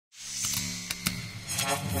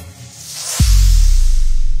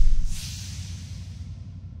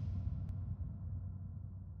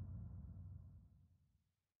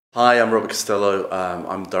Hi, I'm Robert Castelo.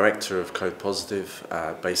 I'm Director of Code Positive,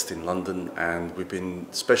 based in London, and we've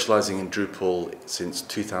been specialising in Drupal since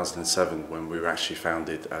 2007, when we were actually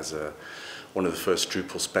founded as one of the first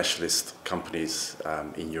Drupal specialist companies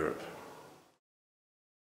in Europe.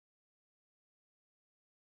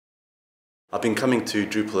 I've been coming to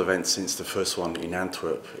Drupal events since the first one in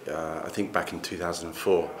Antwerp, I think back in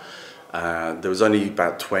 2004. There was only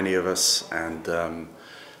about 20 of us, and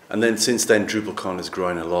then since then Drupalcon has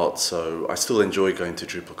grown a lot, so I still enjoy going to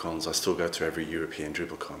Drupalcons. I still go to every European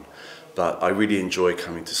Drupalcon, but I really enjoy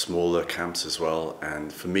coming to smaller camps as well.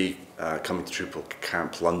 And for me, coming to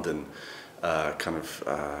Drupalcamp London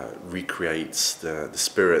recreates the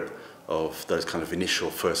spirit of those kind of initial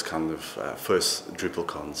first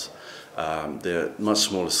Drupalcons. They're much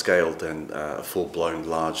smaller scale than a full-blown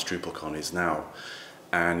large Drupalcon is now,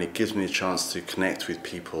 and it gives me a chance to connect with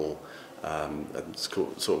people at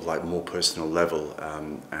sort of like more personal level,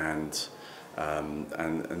 and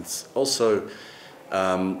also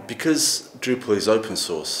because Drupal is open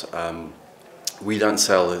source, we don't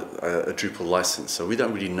sell a Drupal license, so we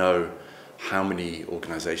don't really know how many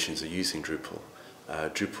organizations are using Drupal.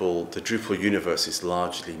 The Drupal universe is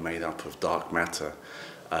largely made up of dark matter,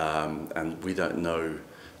 and we don't know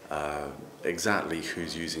exactly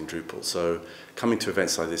who's using Drupal. So coming to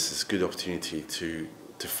events like this is a good opportunity to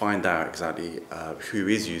find out exactly who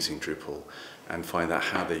is using Drupal, and find out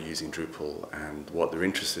how they're using Drupal and what they're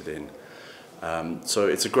interested in. So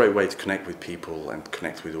it's a great way to connect with people and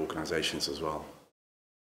connect with organizations as well.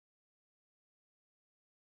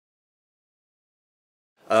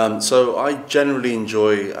 So I generally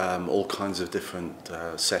enjoy all kinds of different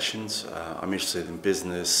sessions. I'm interested in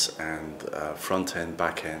business and front end,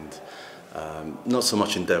 back end. Not so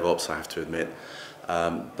much in DevOps, I have to admit.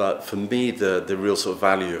 But for me, the real sort of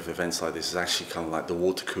value of events like this is actually kind of like the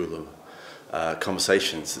water cooler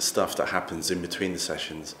conversations, the stuff that happens in between the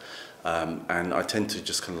sessions. And I tend to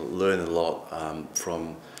just kind of learn a lot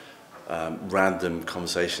from random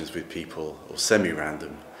conversations with people, or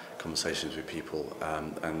semi-random conversations with people,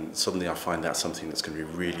 and suddenly I find out something that's going to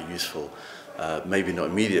be really useful. Maybe not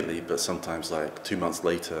immediately, but sometimes like 2 months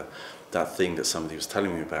later, that thing that somebody was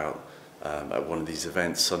telling me about at one of these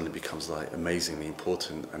events suddenly becomes like amazingly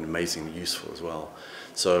important and amazingly useful as well.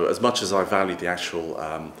 So as much as I value the actual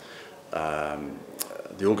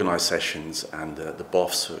the organised sessions, and the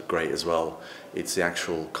BOFs are great as well, it's the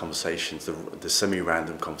actual conversations, the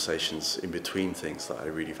semi-random conversations in between things that I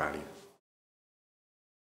really value.